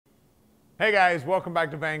Hey guys, welcome back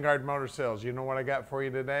to Vanguard Motor Sales. You know what I got for you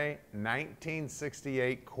today?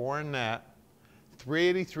 1968 Coronet,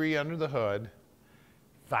 383 under the hood,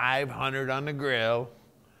 500 on the grill.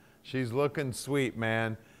 She's looking sweet,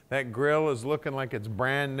 man. That grill is looking like it's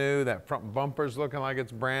brand new, that front bumper's looking like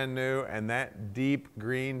it's brand new, and that deep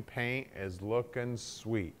green paint is looking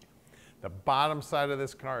sweet. The bottom side of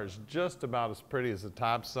this car is just about as pretty as the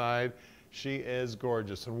top side. She is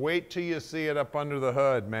gorgeous. And wait till you see it up under the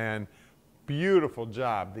hood, man. Beautiful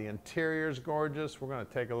job. The interior's gorgeous. We're going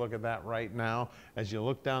to take a look at that right now. As you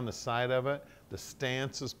look down the side of it, the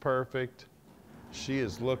stance is perfect. She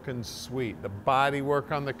is looking sweet. The body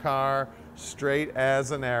work on the car, straight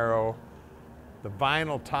as an arrow. The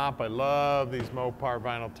vinyl top, I love these Mopar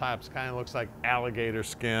vinyl tops. Kind of looks like alligator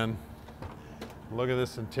skin. Look at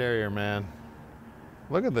this interior, man.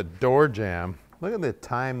 Look at the door jamb. Look at the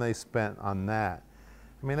time they spent on that.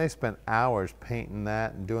 I mean, they spent hours painting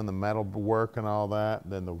that and doing the metal work and all that.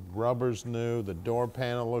 Then the rubber's new, the door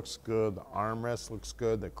panel looks good, the armrest looks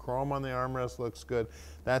good, the chrome on the armrest looks good.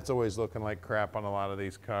 That's always looking like crap on a lot of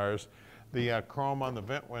these cars. The chrome on the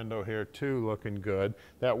vent window here too looking good.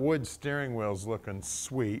 That wood steering wheel's looking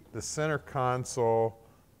sweet. The center console,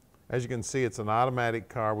 as you can see, it's an automatic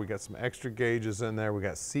car. We got some extra gauges in there. We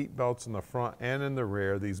got seat belts in the front and in the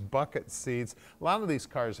rear. These bucket seats, a lot of these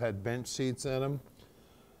cars had bench seats in them.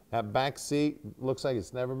 That back seat looks like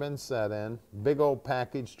it's never been set in. Big old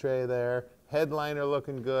package tray there. Headliner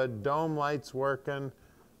looking good. Dome lights working.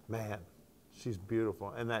 Man, she's beautiful.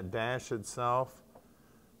 And that dash itself,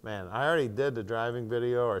 man, I already did the driving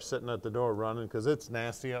video or sitting at the door running because it's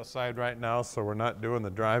nasty outside right now, so we're not doing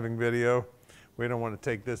the driving video. We don't want to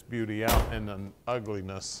take this beauty out in an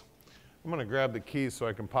ugliness. I'm going to grab the keys so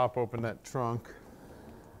I can pop open that trunk.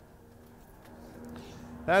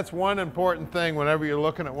 That's one important thing whenever you're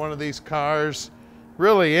looking at one of these cars.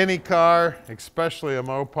 Really any car, especially a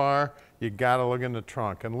Mopar, you gotta look in the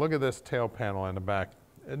trunk. And look at this tail panel in the back.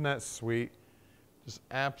 Isn't that sweet? Just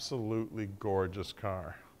absolutely gorgeous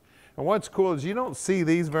car. And what's cool is you don't see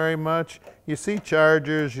these very much. You see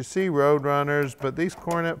Chargers, you see Roadrunners, but these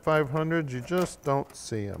Coronet 500s, you just don't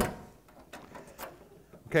see them.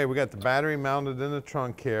 Okay, we got the battery mounted in the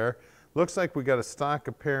trunk here. Looks like we got a stock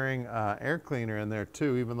appearing air cleaner in there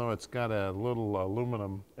too, even though it's got a little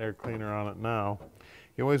aluminum air cleaner on it now.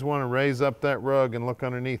 You always want to raise up that rug and look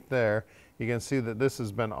underneath there. You can see that this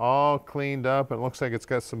has been all cleaned up. It looks like it's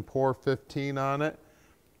got some Pour 15 on it.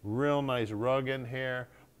 Real nice rug in here.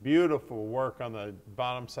 Beautiful work on the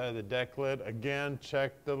bottom side of the deck lid. Again,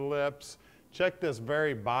 check the lips. Check this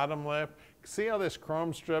very bottom lip. See how this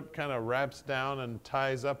chrome strip kind of wraps down and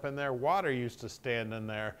ties up in there? Water used to stand in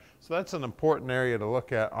there. So that's an important area to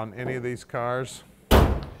look at on any of these cars.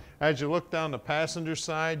 As you look down the passenger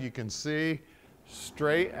side, you can see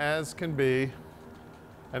straight as can be.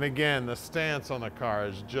 And again, the stance on the car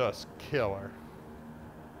is just killer.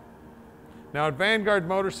 Now at Vanguard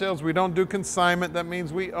Motor Sales, we don't do consignment. That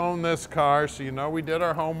means we own this car. So you know we did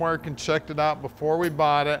our homework and checked it out before we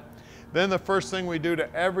bought it. Then the first thing we do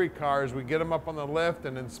to every car is we get them up on the lift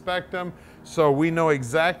and inspect them so we know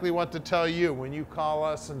exactly what to tell you when you call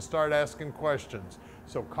us and start asking questions.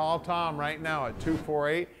 So call Tom right now at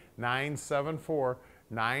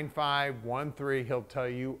 248-974-9513. He'll tell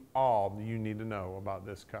you all you need to know about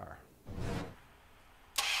this car.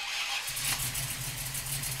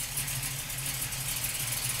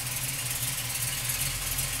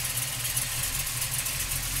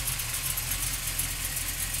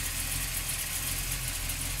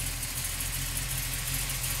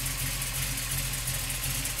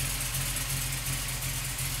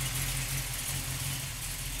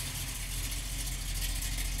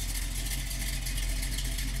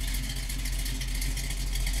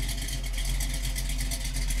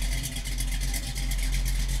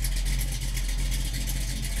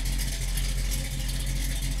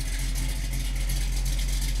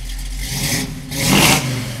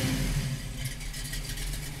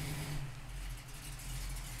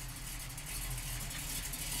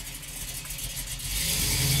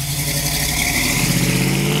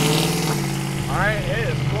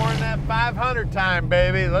 Time,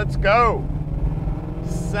 baby. Let's go.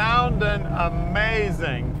 Sounding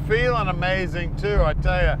amazing, feeling amazing too. I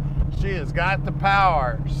tell you, she has got the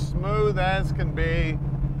power, smooth as can be.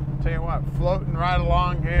 Tell you what, floating right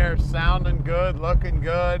along here, sounding good, looking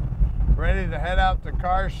good. Ready to head out to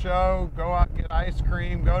car show, go out and get ice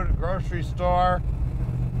cream, go to the grocery store.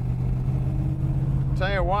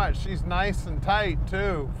 Tell you what, she's nice and tight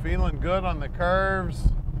too, feeling good on the curves.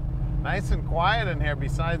 Nice and quiet in here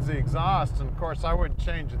besides the exhaust, and of course I wouldn't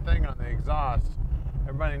change a thing on the exhaust.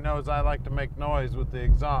 Everybody knows I like to make noise with the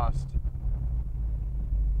exhaust.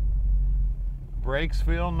 Brakes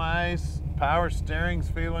feel nice. Power steering's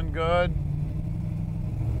feeling good.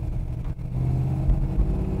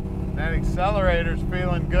 That accelerator's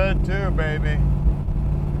feeling good too, baby.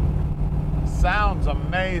 Sounds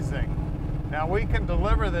amazing. Now we can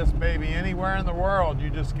deliver this baby anywhere in the world. You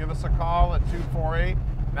just give us a call at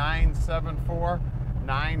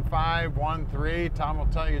 248-974-9513. Tom will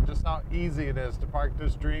tell you just how easy it is to park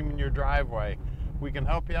this dream in your driveway. We can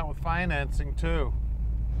help you out with financing too.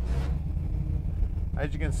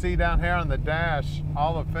 As you can see down here on the dash,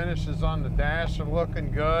 all the finishes on the dash are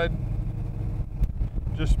looking good.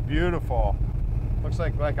 Just beautiful. Looks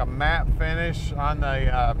like a matte finish on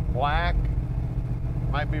the black.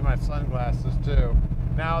 Might be my sunglasses too.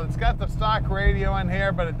 Now it's got the stock radio in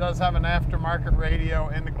here, but it does have an aftermarket radio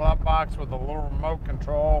in the glove box with a little remote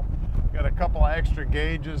control. Got a couple of extra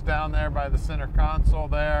gauges down there by the center console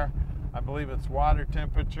there. I believe it's water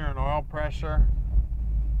temperature and oil pressure.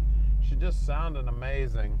 She just sounded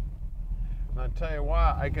amazing. And I tell you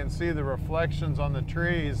what, I can see the reflections on the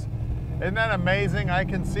trees. Isn't that amazing? I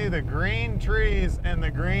can see the green trees and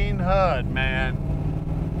the green hood, man.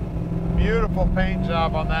 Beautiful paint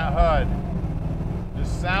job on that hood.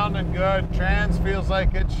 Just sounding good. Trans feels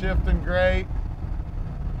like it's shifting great.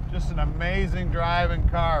 Just an amazing driving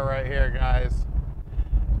car right here, guys.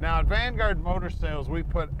 Now at Vanguard Motor Sales, we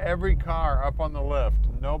put every car up on the lift.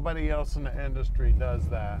 Nobody else in the industry does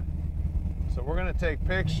that. So we're gonna take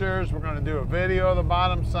pictures, we're gonna do a video of the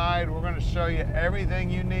bottom side, we're gonna show you everything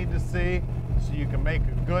you need to see so you can make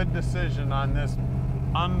a good decision on this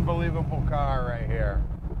unbelievable car right here.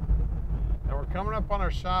 Now we're coming up on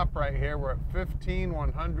our shop right here. We're at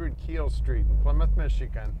 15100 Keel Street in Plymouth,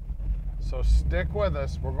 Michigan. So stick with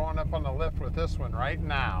us. We're going up on the lift with this one right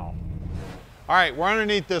now. All right, we're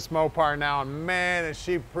underneath this Mopar now, and man, is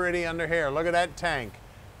she pretty under here. Look at that tank.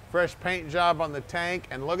 Fresh paint job on the tank,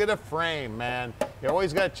 and look at the frame, man. You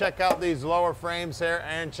always got to check out these lower frames here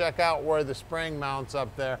and check out where the spring mounts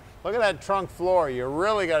up there. Look at that trunk floor. You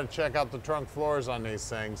really got to check out the trunk floors on these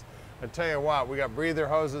things. I tell you what, we got breather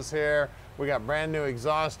hoses here. We got brand new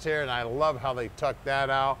exhaust here, and I love how they tuck that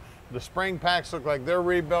out. The spring packs look like they're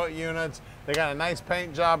rebuilt units. They got a nice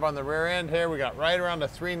paint job on the rear end here. We got right around a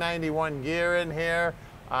 391 gear in here.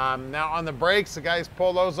 Now on the brakes, the guys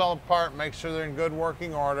pull those all apart, make sure they're in good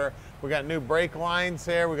working order. We got new brake lines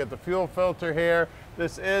here. We got the fuel filter here.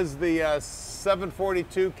 This is the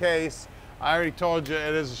 742 case. I already told you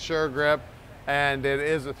it is a Sure Grip, and it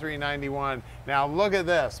is a 391. Now look at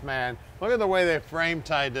this, man. Look at the way they frame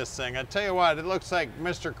tied this thing. I tell you what, it looks like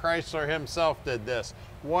Mr. Chrysler himself did this.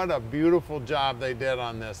 What a beautiful job they did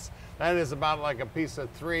on this. That is about like a piece of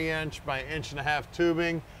 3" by 1.5"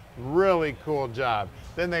 tubing. Really cool job.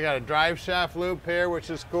 Then they got a drive shaft loop here, which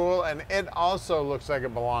is cool, and it also looks like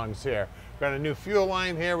it belongs here. Got a new fuel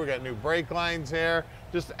line here. We got new brake lines here.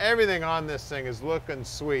 Just everything on this thing is looking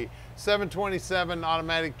sweet. 727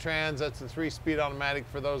 automatic trans. That's a 3-speed automatic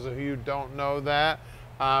for those of you who don't know that.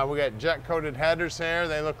 We got jet-coated headers here.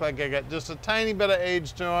 They look like they got just a tiny bit of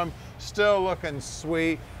age to them. Still looking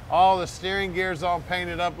sweet. All the steering gears all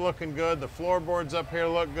painted up, looking good. The floorboards up here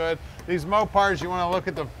look good. These Mopars, you want to look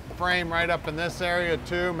at the frame right up in this area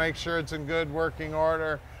too. Make sure it's in good working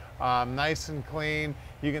order. Nice and clean.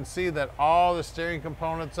 You can see that all the steering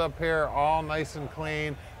components up here are all nice and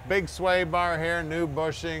clean. Big sway bar here, new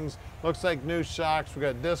bushings. Looks like new shocks. We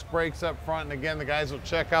got disc brakes up front, and again, the guys will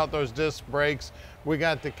check out those disc brakes. We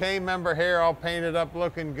got the K member here all painted up,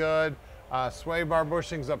 looking good. Sway bar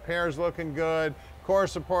bushings up here is looking good. Core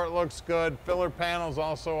support looks good. Filler panels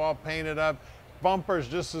also all painted up. Bumpers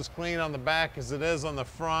just as clean on the back as it is on the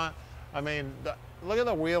front. I mean, look at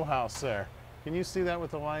the wheelhouse there. Can you see that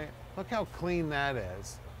with the light? Look how clean that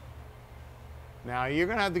is. Now you're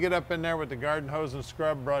gonna have to get up in there with the garden hose and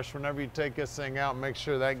scrub brush whenever you take this thing out and make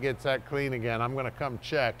sure that gets that clean again. I'm gonna come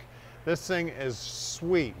check. This thing is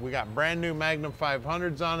sweet. We got brand new Magnum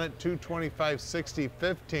 500s on it, 225/60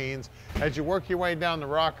 15s. As you work your way down the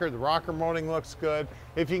rocker molding looks good.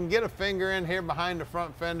 If you can get a finger in here behind the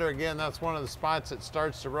front fender, again, that's one of the spots that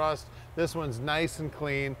starts to rust. This one's nice and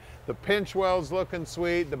clean. The pinch well's looking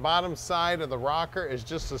sweet. The bottom side of the rocker is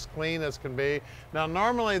just as clean as can be. Now,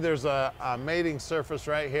 normally there's a mating surface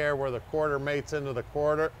right here where the quarter mates into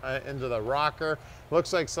the rocker.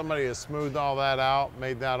 Looks like somebody has smoothed all that out,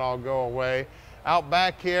 made that all go away. Out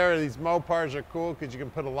back here, these Mopars are cool because you can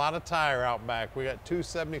put a lot of tire out back. We got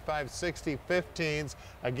 275/60 15s.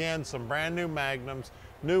 Again, some brand new Magnums,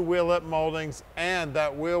 new wheel lip moldings, and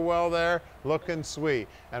that wheel well there looking sweet.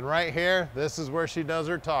 And right here, this is where she does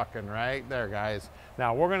her talking right there, guys.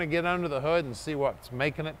 Now we're gonna get under the hood and see what's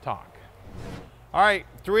making it talk. All right,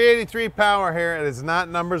 383 power here. It is not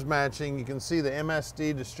numbers matching. You can see the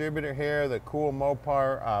MSD distributor here, the cool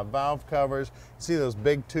Mopar valve covers. See those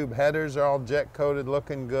big tube headers are all jet coated,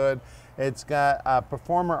 looking good. It's got a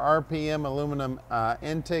Performer RPM aluminum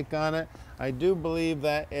intake on it. I do believe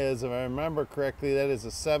that is, if I remember correctly, that is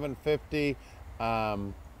a 750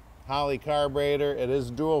 Holley carburetor. It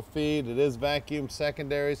is dual feed. It is vacuum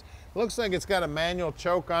secondaries. It looks like it's got a manual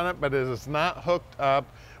choke on it, but it is not hooked up.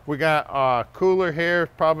 We got a cooler here,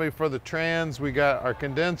 probably for the trans. We got our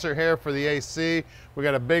condenser here for the AC. We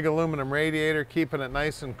got a big aluminum radiator keeping it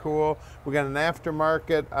nice and cool. We got an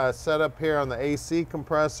aftermarket setup here on the AC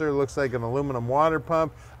compressor. Looks like an aluminum water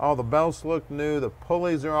pump. All the belts look new. The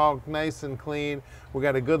pulleys are all nice and clean. We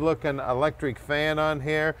got a good looking electric fan on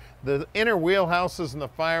here. The inner wheelhouses and the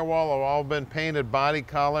firewall have all been painted body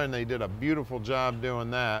color, and they did a beautiful job doing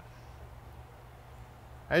that.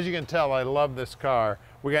 As you can tell, I love this car.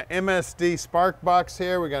 We got MSD spark box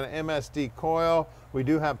here. We got an MSD coil. We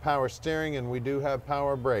do have power steering, and we do have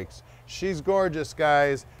power brakes. She's gorgeous,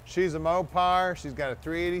 guys. She's a Mopar. She's got a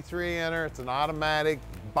 383 in her. It's an automatic.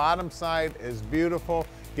 Bottom side is beautiful.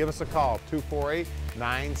 Give us a call,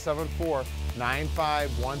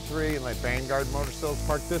 248-974-9513, and let Vanguard Motor Sales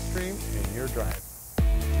park this dream in your drive.